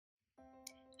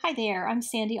Hi there, I'm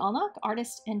Sandy Allnock,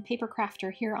 artist and paper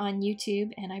crafter here on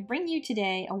YouTube, and I bring you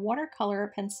today a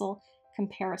watercolor pencil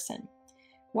comparison.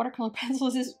 Watercolor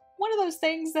pencils is one of those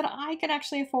things that I can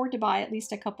actually afford to buy at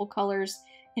least a couple colors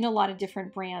in a lot of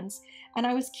different brands. And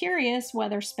I was curious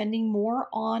whether spending more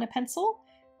on a pencil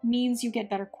means you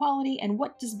get better quality, and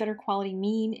what does better quality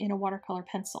mean in a watercolor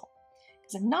pencil?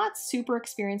 Because I'm not super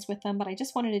experienced with them, but I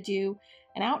just wanted to do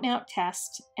an out-and-out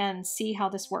test and see how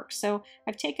this works. So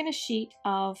I've taken a sheet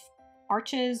of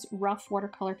Arches rough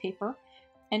watercolor paper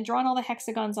and drawn all the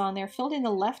hexagons on there, filled in the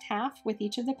left half with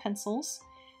each of the pencils,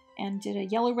 and did a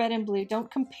yellow, red, and blue. Don't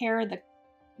compare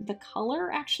the color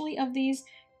actually of these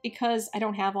because I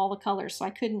don't have all the colors, so I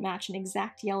couldn't match an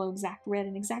exact yellow, exact red,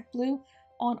 and exact blue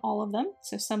on all of them,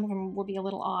 so some of them will be a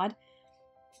little odd.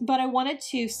 But I wanted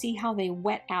to see how they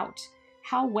wet out.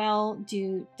 How well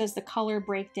does the color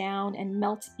break down and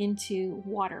melt into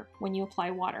water when you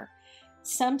apply water?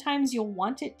 Sometimes you'll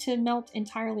want it to melt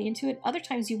entirely into it. Other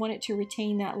times you want it to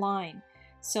retain that line.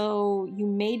 So you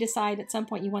may decide at some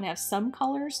point you want to have some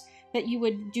colors that you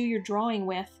would do your drawing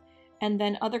with, and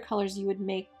then other colors you would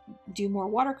do more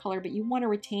watercolor, but you want to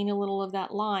retain a little of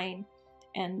that line.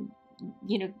 And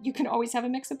you can always have a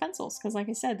mix of pencils because, like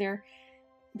I said,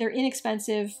 they're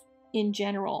inexpensive in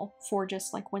general for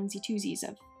just like onesie-twosies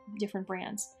of different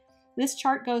brands. This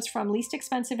chart goes from least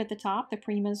expensive at the top, the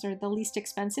Primas are the least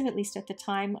expensive, at least at the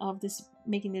time of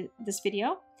making this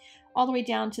video, all the way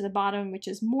down to the bottom, which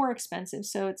is more expensive.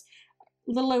 So it's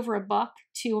a little over $1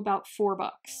 to about $4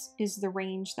 is the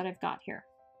range that I've got here.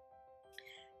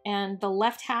 And the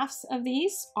left halves of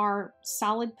these are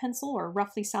solid pencil or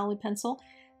roughly solid pencil.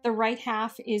 The right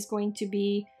half is going to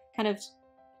be kind of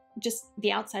just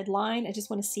the outside line. I just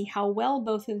want to see how well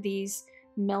both of these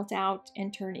melt out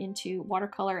and turn into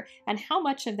watercolor, and how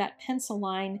much of that pencil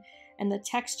line and the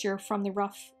texture from the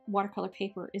rough watercolor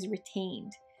paper is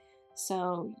retained.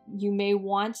 So you may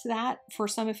want that for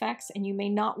some effects and you may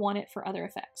not want it for other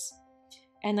effects.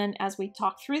 And then as we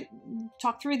talk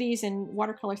through these and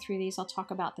watercolor through these, I'll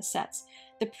talk about the sets.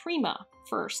 The Prima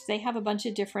first, they have a bunch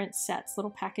of different sets,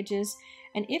 little packages,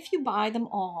 and if you buy them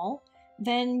all,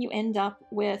 then you end up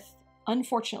with,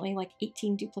 unfortunately, like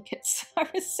 18 duplicates. I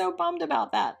was so bummed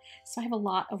about that. So I have a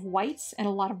lot of whites and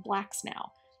a lot of blacks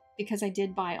now because I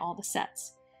did buy all the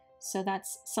sets. So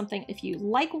that's something, if you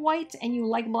like white and you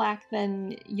like black,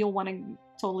 then you'll want to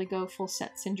totally go full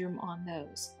set syndrome on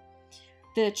those.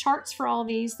 The charts for all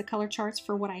these, the color charts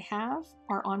for what I have,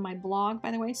 are on my blog, by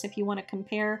the way. So if you want to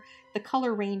compare the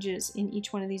color ranges in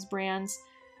each one of these brands,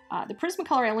 the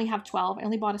Prismacolor I only have 12. I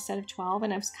only bought a set of 12,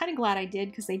 and I was kind of glad I did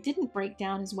because they didn't break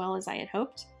down as well as I had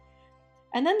hoped.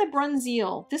 And then the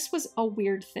Brunseel, this was a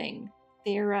weird thing.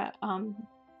 They're an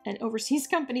overseas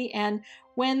company, and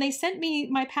when they sent me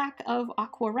my pack of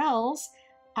aquarels,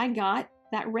 I got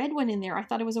that red one in there. I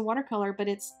thought it was a watercolor, but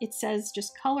it says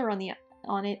just color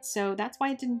on it, so that's why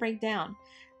it didn't break down.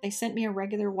 They sent me a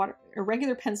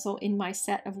regular pencil in my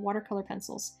set of watercolor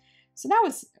pencils. So that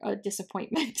was a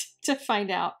disappointment to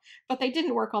find out, but they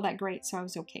didn't work all that great, so I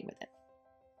was okay with it.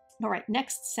 All right,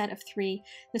 next set of 3.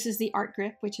 This is the Art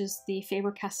Grip, which is the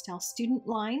Faber-Castell student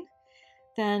line.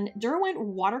 Then Derwent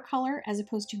Watercolor as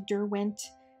opposed to Derwent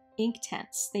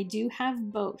Inktense. They do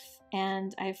have both,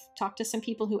 and I've talked to some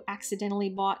people who accidentally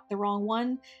bought the wrong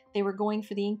one. They were going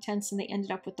for the Inktense and they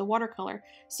ended up with the watercolor.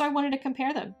 So I wanted to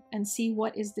compare them and see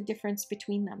what is the difference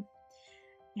between them.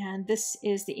 And this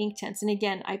is the Inktense. And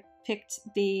again, I picked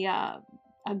the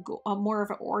a more of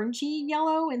an orangey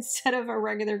yellow instead of a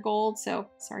regular gold, so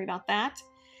sorry about that.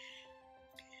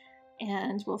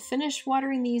 And we'll finish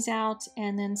watering these out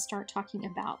and then start talking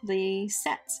about the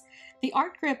sets. The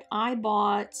Art Grip, I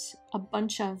bought a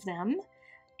bunch of them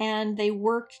and they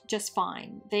worked just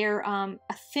fine. They're a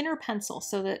thinner pencil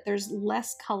so that there's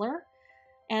less color,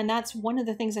 and that's one of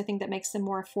the things I think that makes them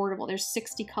more affordable. There's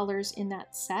 60 colors in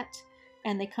that set,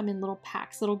 and they come in little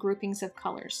packs, little groupings of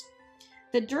colors.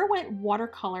 The Derwent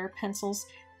watercolor pencils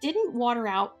didn't water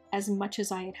out as much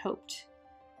as I had hoped.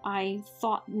 I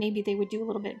thought maybe they would do a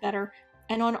little bit better.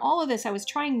 And on all of this, I was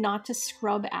trying not to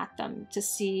scrub at them to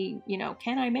see,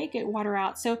 can I make it water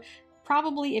out? So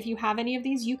probably if you have any of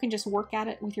these, you can just work at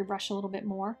it with your brush a little bit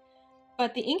more.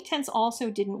 But the Inktense also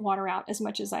didn't water out as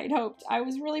much as I had hoped. I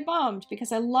was really bummed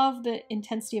because I love the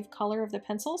intensity of color of the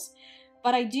pencils.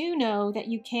 But I do know that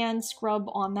you can scrub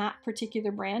on that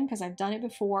particular brand because I've done it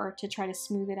before to try to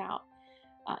smooth it out.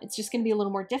 It's just going to be a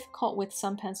little more difficult with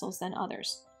some pencils than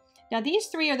others. Now these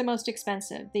 3 are the most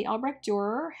expensive. The Albrecht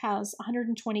Dürer has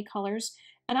 120 colors,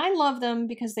 and I love them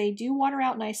because they do water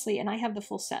out nicely, and I have the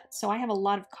full set. So I have a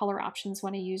lot of color options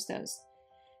when I use those.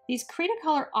 These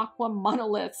Cretacolor Aqua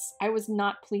monoliths I was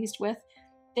not pleased with.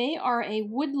 They are a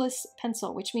woodless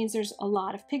pencil, which means there's a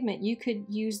lot of pigment. You could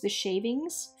use the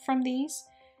shavings from these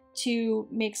to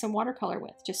make some watercolor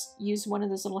with. Just use one of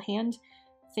those little hand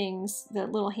things, the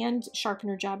little hand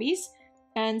sharpener jobbies,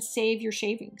 and save your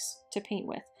shavings to paint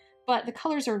with. But the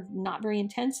colors are not very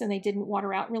intense and they didn't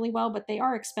water out really well, but they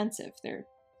are expensive. They're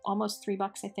almost $3,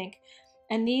 I think.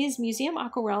 And these museum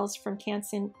aquarels from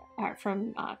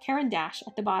Caran d'Ache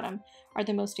at the bottom are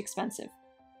the most expensive.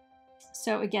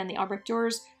 So again, the Albrecht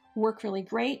Dürer work really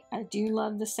great. I do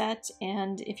love the set.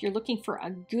 And if you're looking for a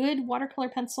good watercolor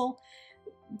pencil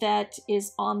that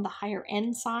is on the higher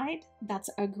end side, that's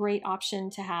a great option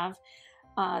to have.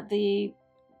 The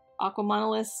Aqua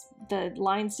Monoliths, the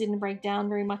lines didn't break down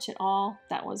very much at all.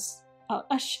 That was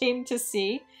a shame to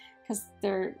see because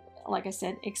they're, like I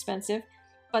said, expensive.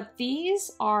 But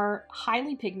these are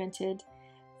highly pigmented,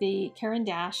 the Caran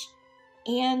d'Ache,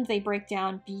 and they break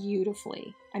down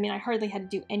beautifully. I mean, I hardly had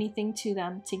to do anything to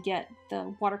them to get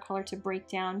the watercolor to break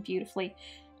down beautifully.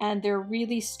 And they're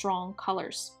really strong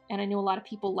colors. And I know a lot of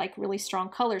people like really strong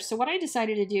colors. So what I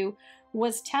decided to do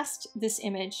was test this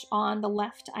image. On the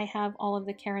left, I have all of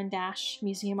the Caran d'Ache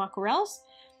Museum Aquarels.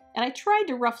 And I tried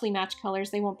to roughly match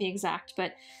colors. They won't be exact,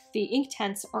 but the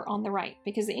Inktense are on the right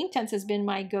because the Inktense has been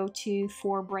my go-to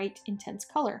for bright, intense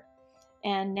color.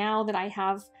 And now that I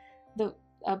have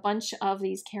a bunch of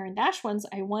these Caran d'Ache ones,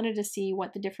 I wanted to see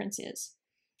what the difference is.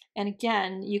 And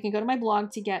again, you can go to my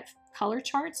blog to get color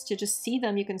charts to just see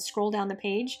them. You can scroll down the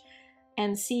page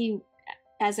and see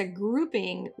as a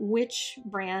grouping which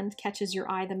brand catches your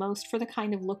eye the most for the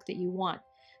kind of look that you want.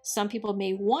 Some people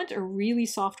may want a really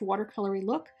soft watercolory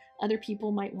look. Other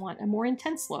people might want a more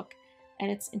intense look. And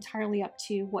it's entirely up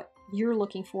to what you're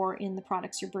looking for in the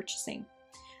products you're purchasing.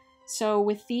 So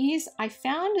with these, I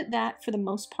found that for the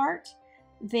most part,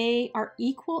 they are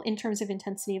equal in terms of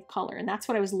intensity of color. And that's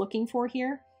what I was looking for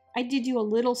here. I did do a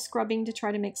little scrubbing to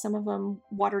try to make some of them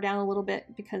water down a little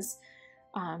bit because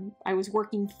I was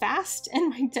working fast and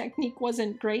my technique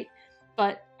wasn't great,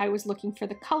 but I was looking for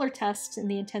the color test and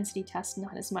the intensity test,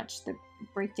 not as much the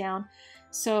breakdown.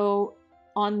 So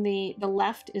on the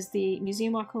left is the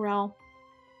Museum Aquarelle,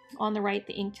 on the right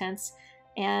the Inktense,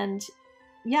 and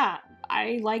yeah,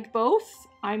 I like both.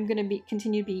 I'm going to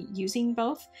continue to be using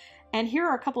both. And here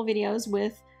are a couple videos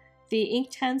with the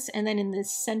Inktense, and then in the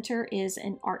center is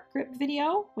an art grip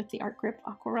video with the art grip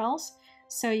aquarels.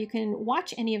 So you can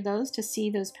watch any of those to see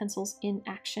those pencils in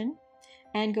action,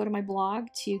 and go to my blog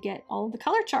to get all of the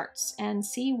color charts and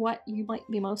see what you might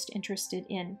be most interested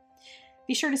in.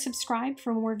 Be sure to subscribe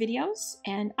for more videos,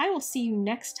 and I will see you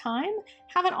next time.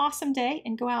 Have an awesome day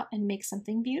and go out and make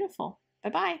something beautiful.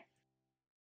 Bye-bye.